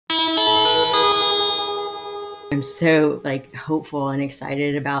I'm so hopeful and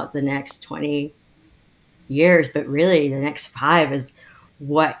excited about the next 20 years, but really the next 5 is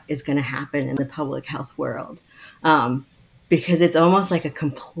what is going to happen in the public health world. Because it's almost like a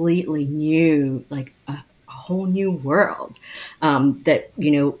completely new, a whole new world that,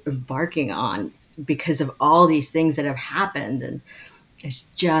 embarking on because of all these things that have happened. And it's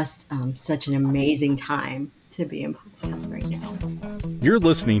just such an amazing time to be in public health right now. You're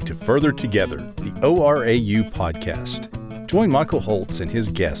listening to Further Together, the ORAU podcast. Join Michael Holtz and his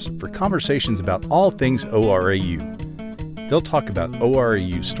guests for conversations about all things ORAU. They'll talk about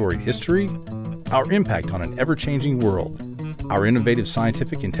ORAU's storied history, our impact on an ever-changing world, our innovative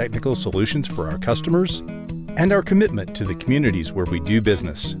scientific and technical solutions for our customers, and our commitment to the communities where we do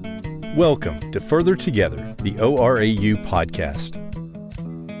business. Welcome to Further Together, the ORAU podcast.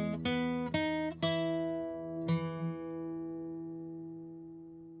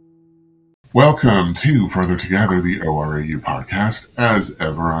 Welcome to Further Together, the ORAU podcast. As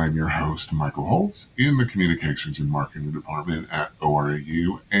ever, I'm your host, Michael Holtz, in the Communications and Marketing Department at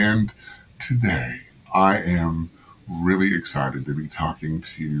ORAU. And today, I am really excited to be talking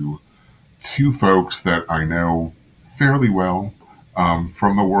to two folks that I know fairly well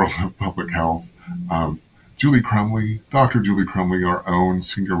from the world of public health. Julie Crumly, Dr. Julie Crumly, our own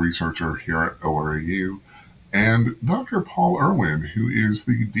senior researcher here at ORAU, and Dr. Paul Erwin, who is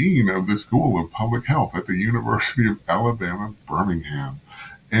the Dean of the School of Public Health at the University of Alabama, Birmingham.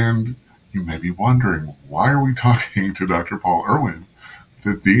 And you may be wondering, why are we talking to Dr. Paul Erwin,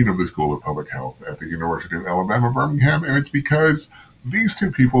 the Dean of the School of Public Health at the University of Alabama, Birmingham? And it's because these two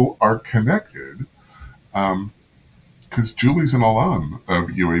people are connected, because Julie's an alum of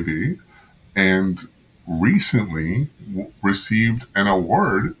UAB and recently received an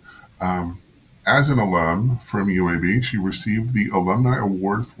award. As an alum from UAB, she received the Alumni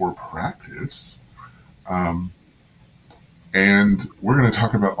Award for Practice. And we're going to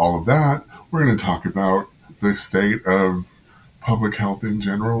talk about all of that. We're going to talk about the state of public health in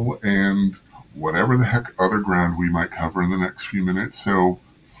general and whatever the heck other ground we might cover in the next few minutes. So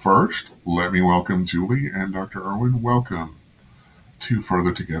first, let me welcome Julie and Dr. Irwin. Welcome to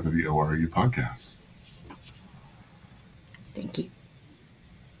Further Together, the ORAU podcast. Thank you.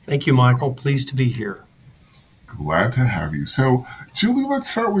 Thank you, Michael. Pleased to be here. Glad to have you. So, Julie, let's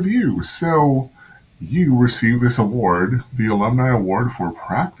start with you. So, you received this award, the Alumni Award for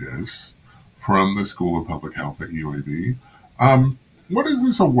Practice from the School of Public Health at UAB. What does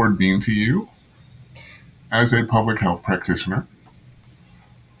this award mean to you as a public health practitioner?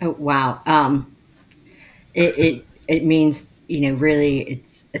 Oh, wow. It means, really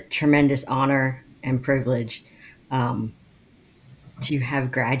it's a tremendous honor and privilege to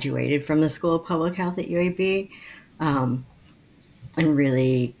have graduated from the School of Public Health at UAB, and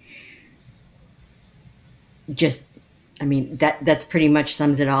really just, that's pretty much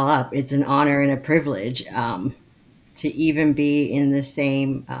sums it all up. It's an honor and a privilege to even be in the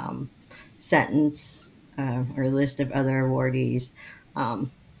same sentence or list of other awardees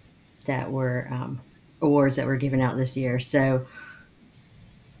that were awards that were given out this year. So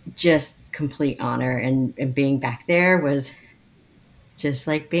just complete honor, and being back there was just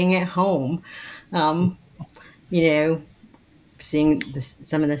like being at home, seeing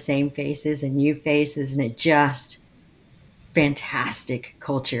some of the same faces and new faces, and it just fantastic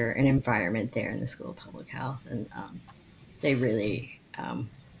culture and environment there in the School of Public Health. And they really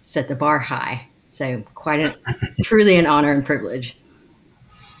set the bar high. So truly an honor and privilege.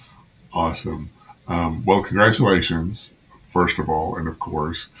 Awesome. Well, congratulations, first of all, and of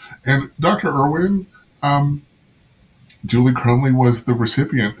course. And Dr. Irwin, Julie Crumly was the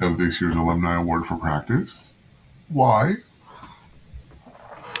recipient of this year's Alumni Award for Practice. Why?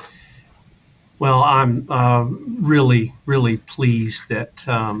 Well, I'm really, really pleased that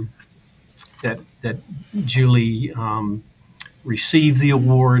that Julie received the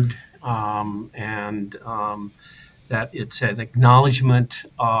award, and that it's an acknowledgement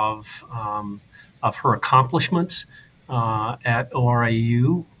of her accomplishments at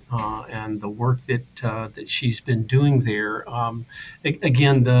ORAU. And the work that she's been doing there.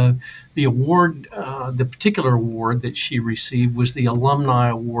 Again, the award, the particular award that she received was the Alumni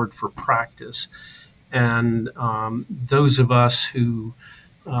Award for Practice. And those of us who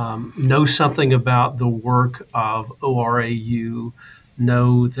know something about the work of ORAU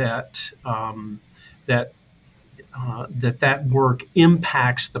know that that work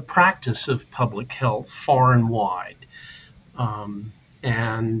impacts the practice of public health far and wide.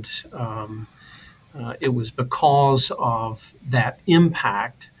 And it was because of that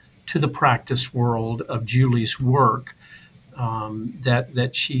impact to the practice world of Julie's work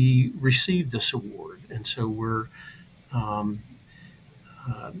that she received this award. and so um,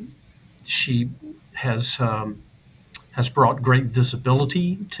 she has brought great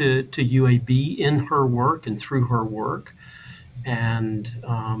visibility to UAB in her work and through her work, and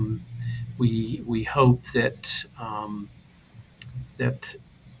we hope that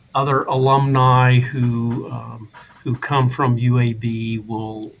other alumni who come from UAB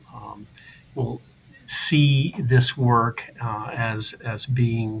will see this work as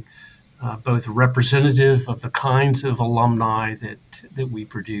being both representative of the kinds of alumni that we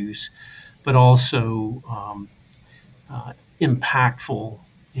produce, but also impactful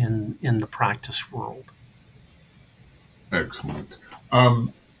in the practice world. Excellent.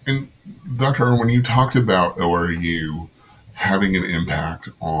 And Dr. Irwin, you talked about ORAU having an impact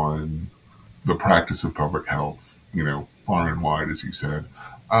on the practice of public health, far and wide, as you said.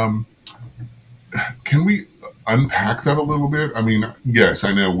 Can we unpack that a little bit? I mean, yes,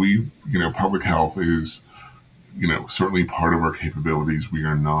 I know public health is, certainly part of our capabilities. We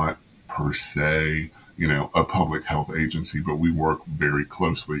are not per se, a public health agency, but we work very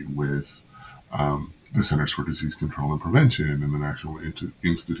closely with the Centers for Disease Control and Prevention and the National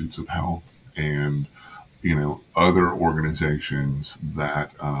Institutes of Health and, other organizations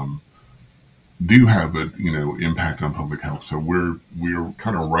that do have a, impact on public health. So we're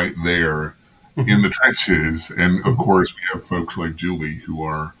kind of right there in the trenches. And of course, we have folks like Julie who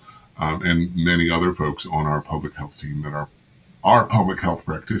are, and many other folks on our public health team that are public health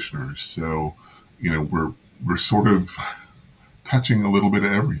practitioners. So, we're sort of touching a little bit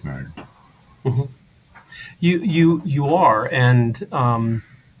of everything. Mm-hmm. You are, and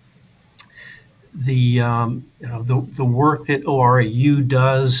the work that ORAU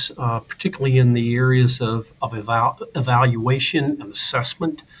does, particularly in the areas of evaluation and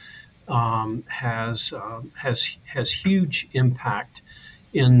assessment, has huge impact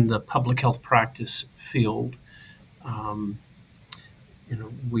in the public health practice field.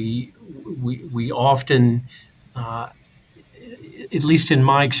 We often, at least in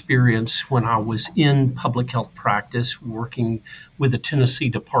my experience, when I was in public health practice working with the Tennessee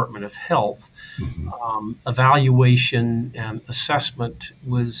Department of Health, evaluation and assessment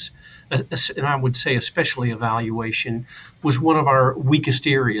was, and I would say especially evaluation, was one of our weakest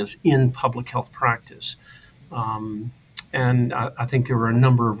areas in public health practice. And I think there were a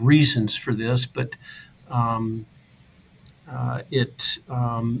number of reasons for this, but it's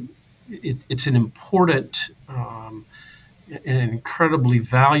an important an incredibly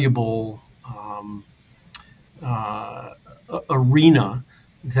valuable arena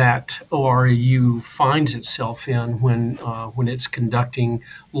that ORAU finds itself in when it's conducting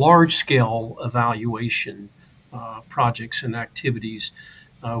large-scale evaluation projects and activities,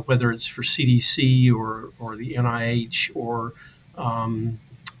 whether it's for CDC or the NIH or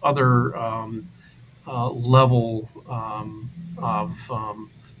other level of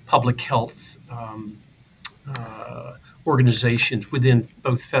public health organizations within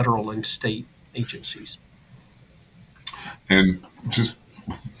both federal and state agencies. And just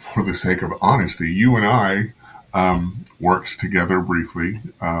for the sake of honesty, you and I worked together briefly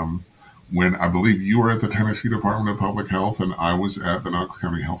when I believe you were at the Tennessee Department of Public Health and I was at the Knox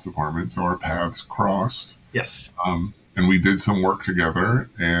County Health Department, so our paths crossed. Yes. And we did some work together,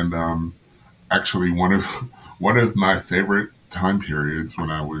 and actually one of my favorite time periods when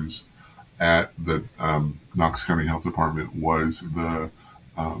I was at the Knox County Health Department was the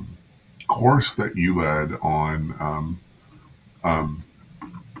course that you led on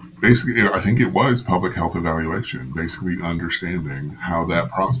basically, I think it was public health evaluation, basically understanding how that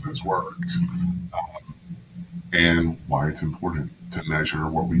process works and why it's important to measure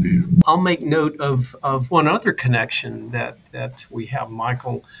what we do. I'll make note of one other connection that we have,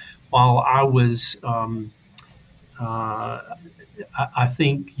 Michael. While I was I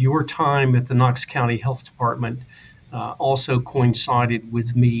think your time at the Knox County Health Department also coincided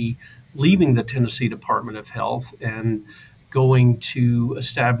with me leaving the Tennessee Department of Health and going to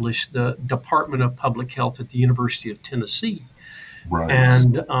establish the Department of Public Health at the University of Tennessee. Right.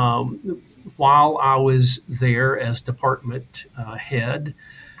 And while I was there as department head,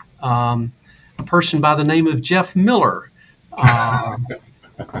 a person by the name of Jeff Miller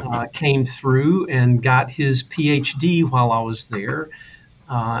came through and got his Ph.D. while I was there.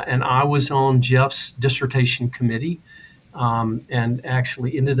 And I was on Jeff's dissertation committee and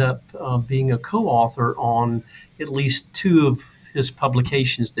actually ended up being a co-author on at least two of his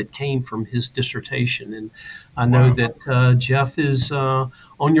publications that came from his dissertation. And I know that Jeff is on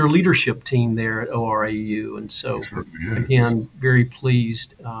your leadership team there at ORAU. And so, again, very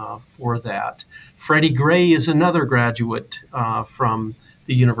pleased for that. Freddie Gray is another graduate from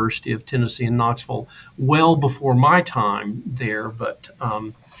the University of Tennessee in Knoxville well before my time there, but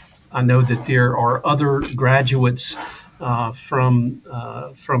I know that there are other graduates from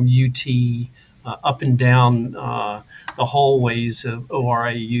UT up and down the hallways of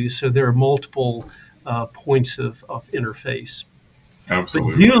ORAU. So there are multiple points of interface. But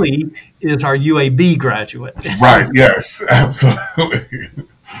Absolutely. Julie is our UAB graduate. Right. Yes, absolutely.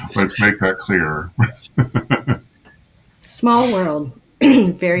 Let's make that clear. Small world,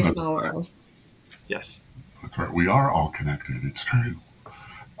 very That's small world. Yes. That's right. We are all connected. It's true.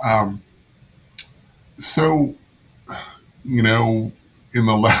 Um, so, you know, in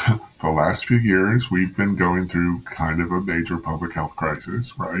the last few years, we've been going through kind of a major public health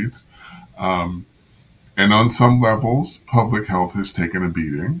crisis, right? Um, and on some levels, public health has taken a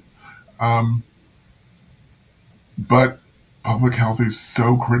beating. Um, but public health is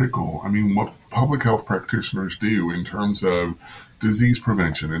so critical. I mean, what public health practitioners do in terms of disease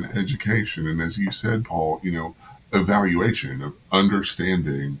prevention and education, and as you said, Paul, evaluation of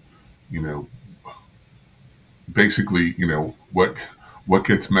understanding, you know, basically, what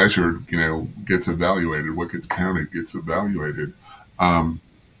gets measured, gets evaluated, what gets counted gets evaluated, um,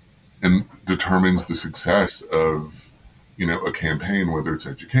 and determines the success of, a campaign, whether it's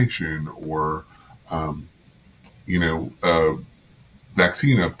education or, um,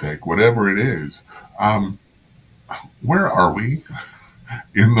 vaccine uptake, whatever it is. Um, where are we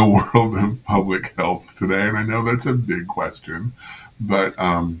in the world of public health today? And I know that's a big question, but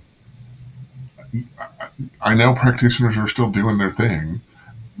I know practitioners are still doing their thing,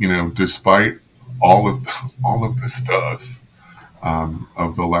 despite all of the stuff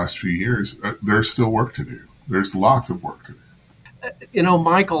of the last few years. There's still work to do. There's lots of work to do.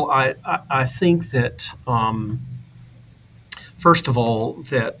 Michael, I think that first of all,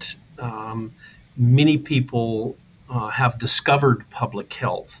 that many people have discovered public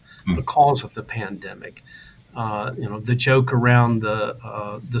health Mm. because of the pandemic. The joke around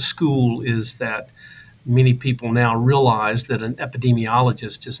the school is that many people now realize that an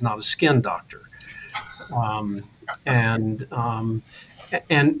epidemiologist is not a skin doctor, um, and um,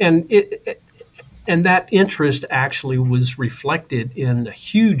 and that interest actually was reflected in a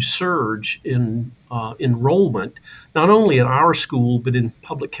huge surge in enrollment, not only at our school, but in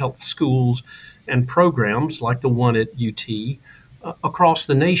public health schools and programs like the one at UT across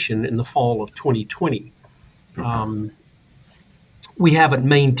the nation in the fall of 2020. Okay. We haven't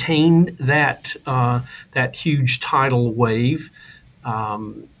maintained that huge tidal wave,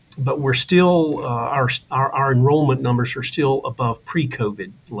 but we're still our enrollment numbers are still above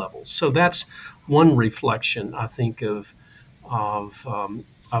pre-COVID levels. So that's one reflection, I think, of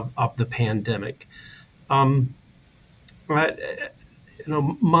the pandemic. Um, I,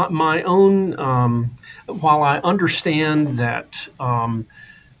 my own. While I understand that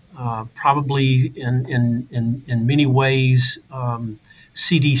probably in many ways,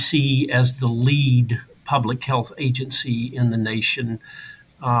 CDC as the lead public health agency in the nation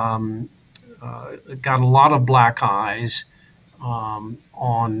um, got a lot of black eyes on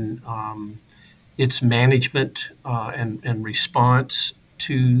its management and response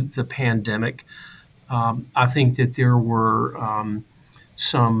to the pandemic. I think that there were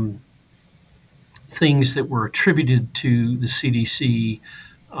some things that were attributed to the CDC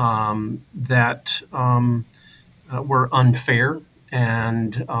that were unfair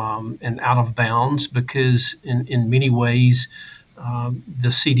and out of bounds because in many ways the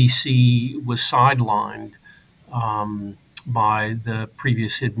CDC was sidelined by the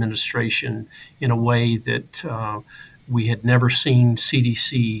previous administration in a way that we had never seen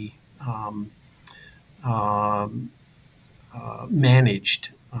CDC managed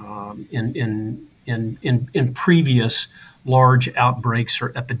in previous large outbreaks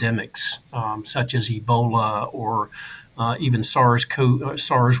or epidemics, such as Ebola or even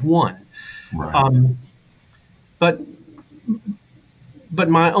SARS-1. Right. But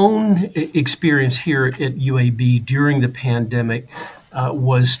my own experience here at UAB during the pandemic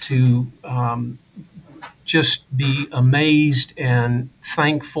was to just be amazed and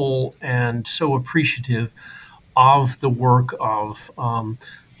thankful and so appreciative of the work of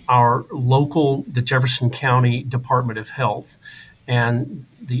our local, the Jefferson County Department of Health and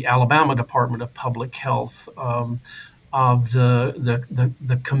the Alabama Department of Public Health, of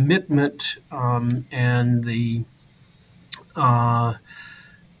the commitment and uh,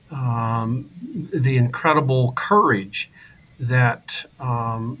 the incredible courage that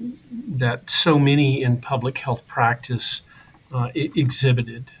so many in public health practice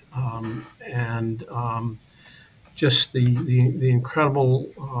exhibited, and just the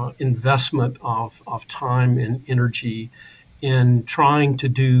incredible investment of time and energy in trying to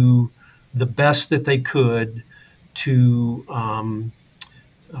do the best that they could to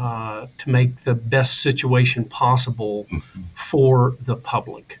to make the best situation possible for the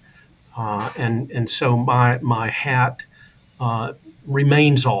public. And so my hat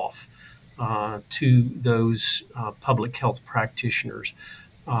remains off to those public health practitioners,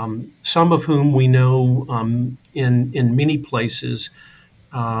 some of whom we know in many places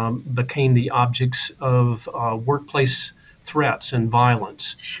became the objects of workplace threats and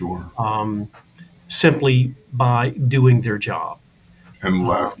violence Sure. simply by doing their job. And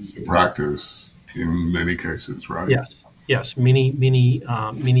left the practice in many cases, right? Yes, yes,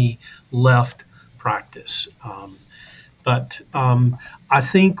 many left practice, but I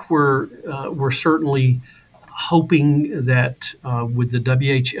think we're certainly hoping that with the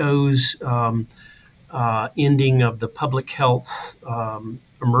WHO's ending of the public health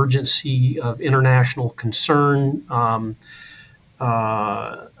emergency of international concern uh,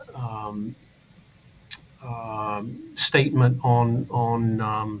 um, statement on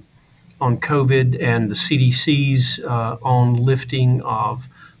COVID and the CDC's on lifting of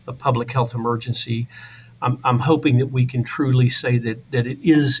the public health emergency. I'm hoping that we can truly say that it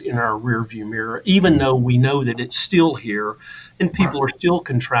is in our rearview mirror, even though we know that it's still here and Right. people are still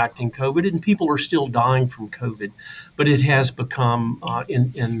contracting COVID and people are still dying from COVID. But it has become,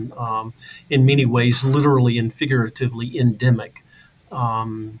 in many ways, literally and figuratively endemic.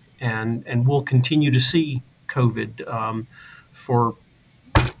 And we'll continue to see COVID for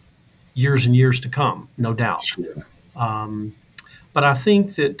years and years to come, no doubt. Sure. Um, but I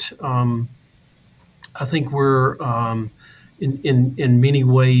think that I think we're in many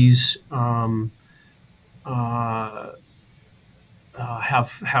ways uh,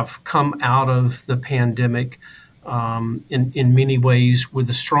 have come out of the pandemic in many ways with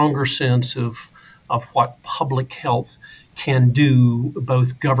a stronger sense of what public health can do,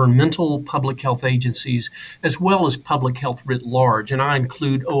 both governmental public health agencies as well as public health writ large, and I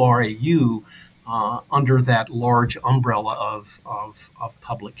include ORAU under that large umbrella of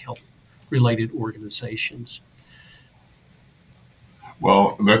public health related organizations.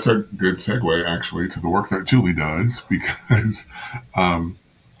 Well, that's a good segue actually to the work that Julie does because um,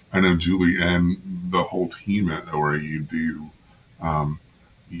 I know Julie and the whole team at ORAU do um,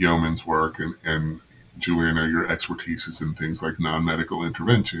 yeoman's work, and Julie, I know your expertise is in things like non-medical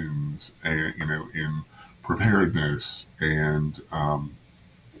interventions, and in preparedness and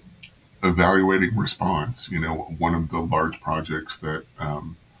evaluating response. One of the large projects that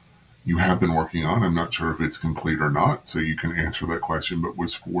you have been working on, I'm not sure if it's complete or not, so you can answer that question, but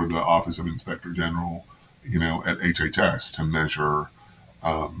was for the Office of Inspector General, at HHS to measure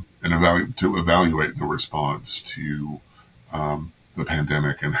and evaluate the response to the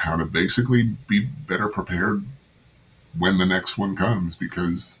pandemic and how to basically be better prepared when the next one comes,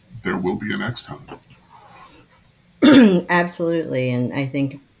 because there will be a next time. Absolutely. And I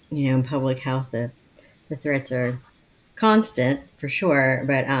think, in public health, the threats are constant for sure,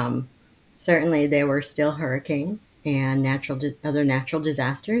 but certainly there were still hurricanes and other natural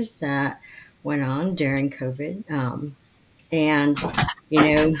disasters that went on during COVID. And,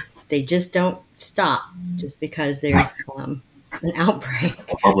 they just don't stop just because there's an outbreak.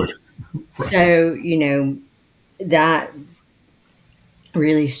 Probably. Right. So, that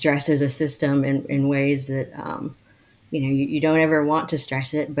really stresses a system in ways that, you don't ever want to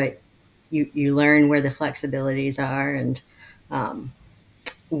stress it, but you learn where the flexibilities are and um,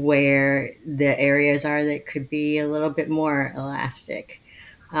 where the areas are that could be a little bit more elastic.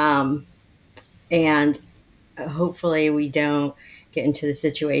 Um, and hopefully we don't get into the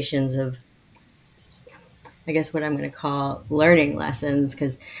situations of, I guess, what I'm going to call learning lessons,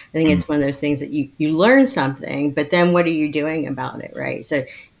 because I think Mm. it's one of those things that you learn something, but then what are you doing about it, right? So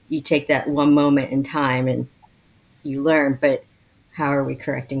you take that one moment in time and you learn, but how are we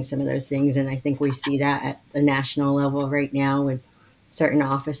correcting some of those things? And I think we see that at the national level right now with certain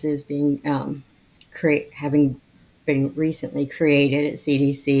offices being having been recently created at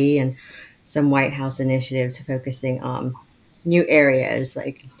CDC, and some White House initiatives focusing on new areas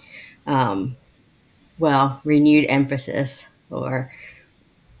like renewed emphasis or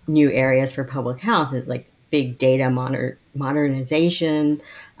new areas for public health, like big data modernization,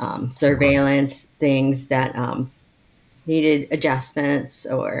 Right. surveillance, things that needed adjustments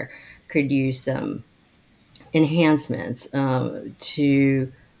or could use some enhancements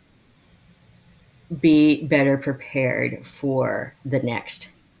to be better prepared for the next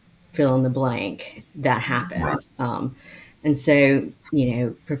fill in the blank that Right. happens. And so,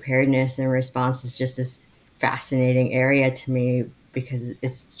 preparedness and response is just this fascinating area to me because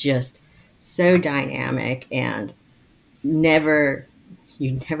it's just so dynamic and never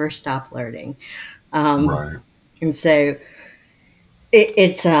you never stop learning. Um, Right. and so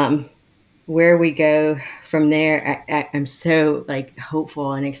it's where we go from there. I'm so like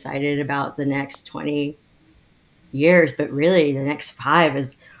hopeful and excited about the next 20 years, but really the next 5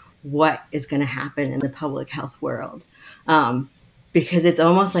 is what is going to happen in the public health world. Um, because it's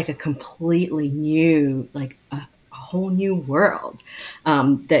almost like a completely new, like a whole new world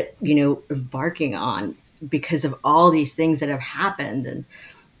that, embarking on because of all these things that have happened. And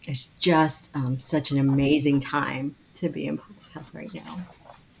it's just such an amazing time to be in public health right now.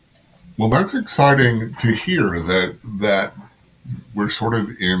 Well, that's exciting to hear that we're sort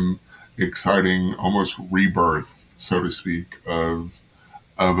of in exciting almost rebirth, so to speak, of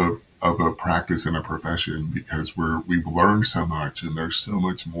a practice and a profession, because we've learned so much and there's so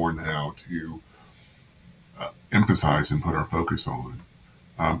much more now to emphasize and put our focus on.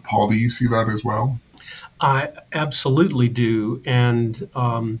 Paul, do you see that as well? I absolutely do, and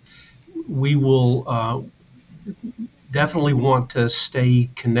we will definitely want to stay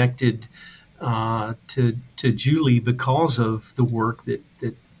connected to Julie because of the work that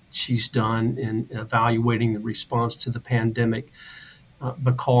she's done in evaluating the response to the pandemic.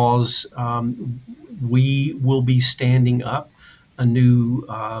 Because we will be standing up a new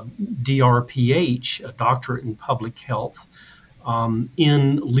DrPH, a doctorate in public health,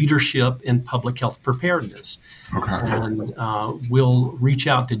 in leadership and public health preparedness. Okay. And we'll reach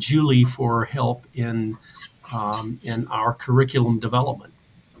out to Julie for help in our curriculum development.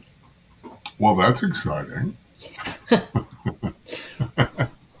 Well, that's exciting.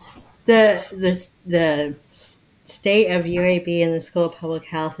 The state of UAB and the School of Public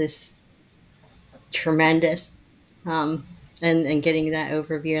Health is tremendous. And getting that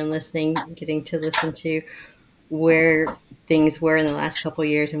overview and getting to listen to where things were in the last couple of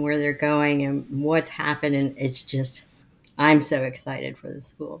years and where they're going and what's happened. And it's just, I'm so excited for the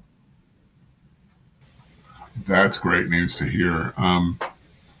school. That's great news to hear. And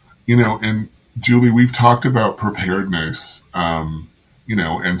Julie, we've talked about preparedness, and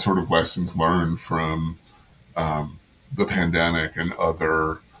sort of lessons learned from the pandemic and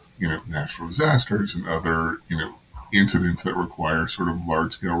other, natural disasters and other, incidents that require sort of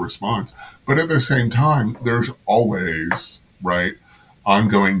large scale response. But at the same time, there's always, right,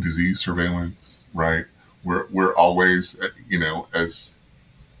 ongoing disease surveillance, right? We're always, as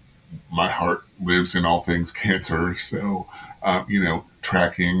my heart lives in all things cancer. So,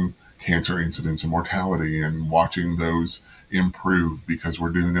 tracking cancer incidence and mortality and watching those improve because we're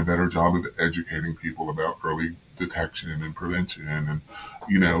doing a better job of educating people about early detection and prevention. And,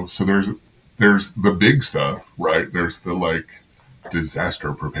 so there's the big stuff, right? There's the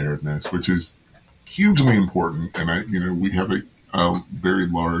disaster preparedness, which is hugely important. And we have a very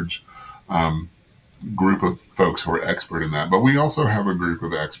large, group of folks who are expert in that. But we also have a group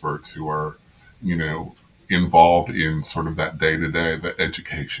of experts who are, involved in sort of that day to day, the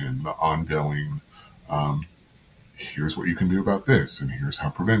education, the ongoing, here's what you can do about this, and here's how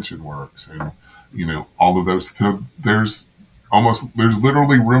prevention works, and, all of those. So there's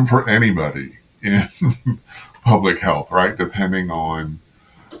literally room for anybody in public health, right? Depending on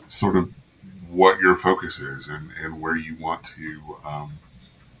sort of what your focus is and where you want to,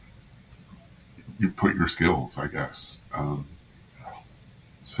 you put your skills, I guess.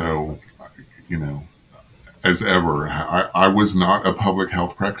 So, you know, as ever, I was not a public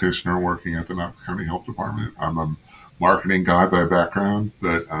health practitioner working at the Knox County Health Department. I'm a marketing guy by background,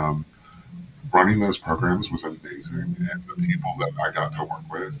 but running those programs was amazing. And the people that I got to work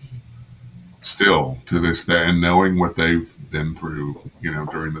with still to this day, and knowing what they've been through,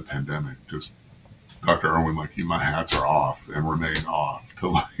 during the pandemic, just Dr. Irwin, my hats are off and remain off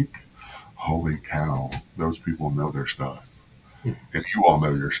to holy cow, those people know their stuff. And you all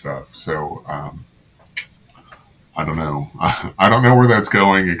know your stuff. So, I don't know. I don't know where that's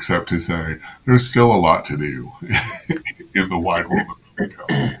going, except to say there's still a lot to do in the wide world of public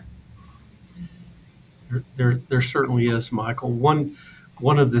health. There certainly is, Michael. One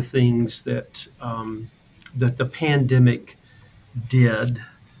of the things that that the pandemic did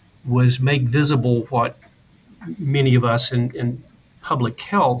was make visible what many of us in public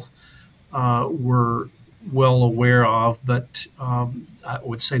health were well aware of, but I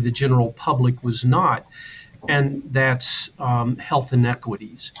would say the general public was not, and that's health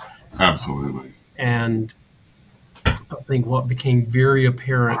inequities. Absolutely. And I think what became very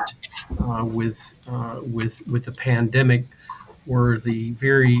apparent with the pandemic were the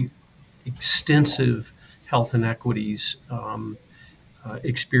very extensive health inequities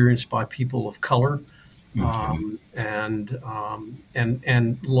experienced by people of color, and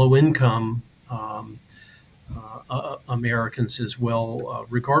low income Americans as well,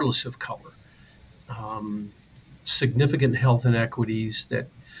 regardless of color. Significant health inequities that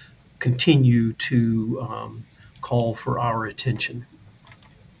continue to call for our attention.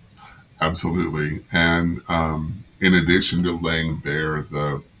 Absolutely. And in addition to laying bare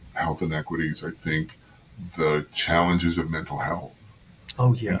the health inequities, I think the challenges of mental health Oh,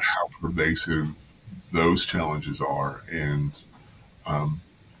 and yes. how pervasive those challenges are. And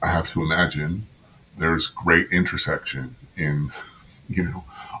I have to imagine there's great intersection in, you know,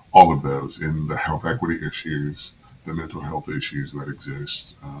 all of those, in the health equity issues, the mental health issues that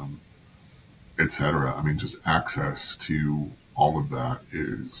exist, etc. I mean, just access to all of that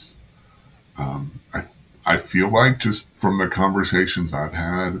is, I, I feel like just from the conversations I've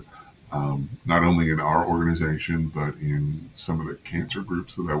had, not only in our organization, but in some of the cancer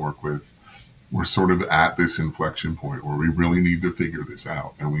groups that I work with, we're sort of at this inflection point where we really need to figure this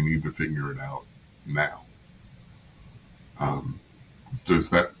out, and we need to figure it out now. Does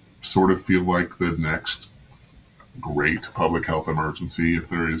that sort of feel like the next great public health emergency, if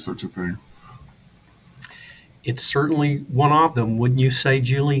there is such a thing? It's certainly one of them, wouldn't you say,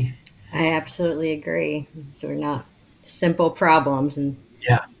 Julie? I absolutely agree. So we're not simple problems, and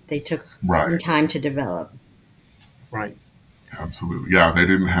Yeah, they took some Right. time to develop. right. Absolutely. Yeah, they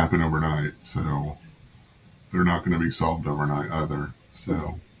didn't happen overnight, so they're not going to be solved overnight either.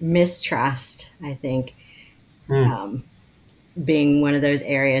 So, Mistrust, I think, Mm. um, being one of those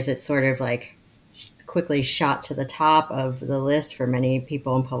areas that sort of like quickly shot to the top of the list for many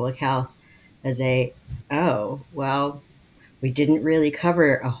people in public health as oh, well, we didn't really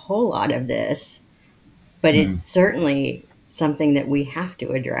cover a whole lot of this, but mm, it's certainly something that we have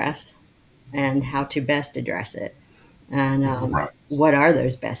to address and how to best address it. And right. what are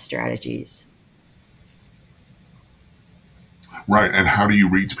those best strategies? Right. And how do you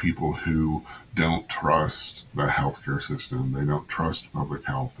reach people who don't trust the healthcare system? They don't trust public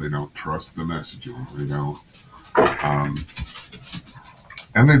health. They don't trust the messaging. They don't, um,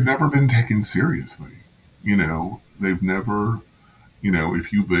 and they've never been taken seriously. They've never,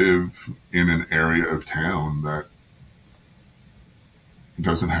 if you live in an area of town that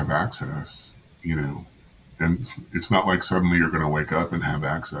doesn't have access, and it's not like suddenly you're going to wake up and have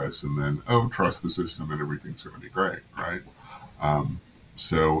access and then, oh, trust the system and everything's going to be great, right?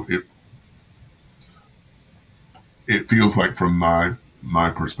 So it feels like from my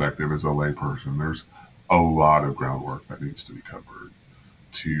perspective as a layperson, there's a lot of groundwork that needs to be covered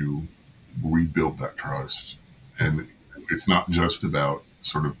to rebuild that trust. And it's not just about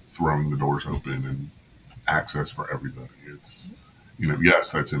sort of throwing the doors open and access for everybody. It's,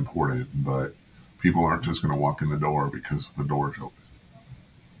 yes, that's important, but people aren't just going to walk in the door because the door is open.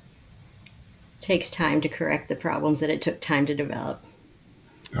 Takes time to correct the problems that it took time to develop.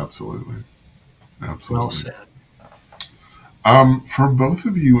 Absolutely. Well Absolutely. said. For both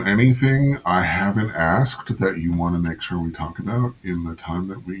of you, anything I haven't asked that you want to make sure we talk about in the time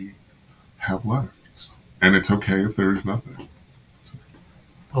that we have left? And it's okay if there's nothing.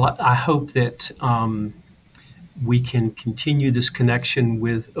 Well, I hope that we can continue this connection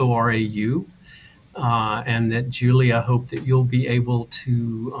with ORAU, and that, Julie, I hope that you'll be able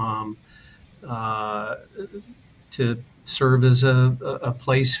uh, to serve as a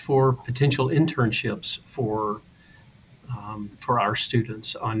place for potential internships for our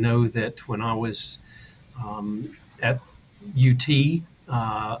students. I know that when I was at UT,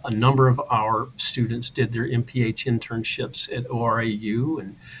 a number of our students did their MPH internships at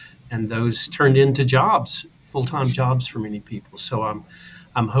ORAU, and those turned into jobs, full-time jobs for many people. So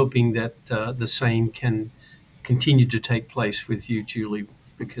I'm hoping that the same can continue to take place with you, Julie,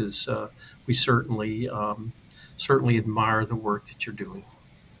 because we certainly admire the work that you're doing.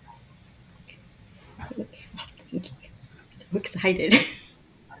 I'm so excited.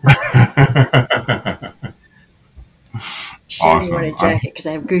 Sharing what a Awesome. jacket because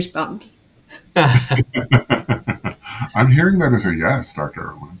I have goosebumps. I'm hearing that as a yes,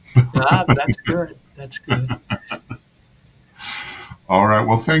 Dr. Irwin. That's good. That's good. All right.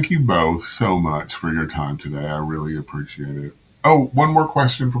 Well, thank you both so much for your time today. I really appreciate it. Oh, one more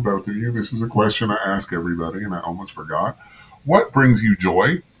question for both of you. This is a question I ask everybody, and I almost forgot. What brings you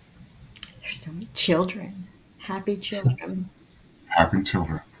joy? There's so many children, happy children. Happy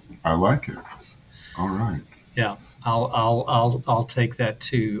children. I like it. All right. Yeah, I'll take that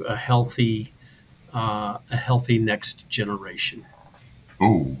to a healthy next generation.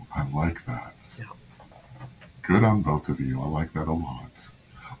 Oh, I like that. Yeah. Good on both of you. I like that a lot.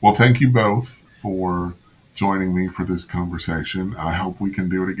 Well, thank you both for joining me for this conversation. I hope we can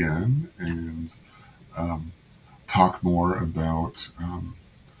do it again and talk more about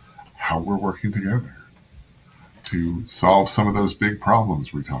how we're working together. to solve some of those big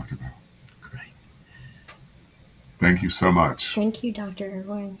problems we talked about. Great. Thank you so much. Thank you, Dr.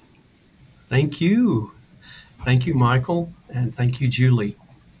 Irwin. Thank you. Thank you, Michael, and thank you, Julie.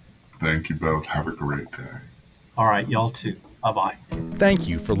 Thank you both. Have a great day. All right, y'all too. Bye-bye. Thank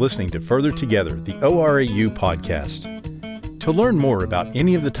you for listening to Further Together, the ORAU podcast. To learn more about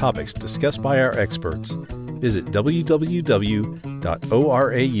any of the topics discussed by our experts, visit www.orau.org.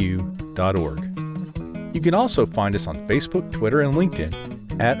 You can also find us on Facebook, Twitter, and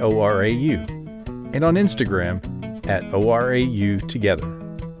LinkedIn at ORAU, and on Instagram at ORAU Together.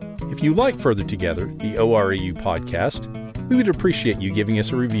 If you like Further Together, the ORAU podcast, we would appreciate you giving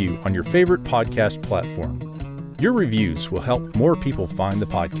us a review on your favorite podcast platform. Your reviews will help more people find the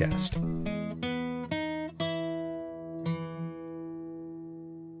podcast.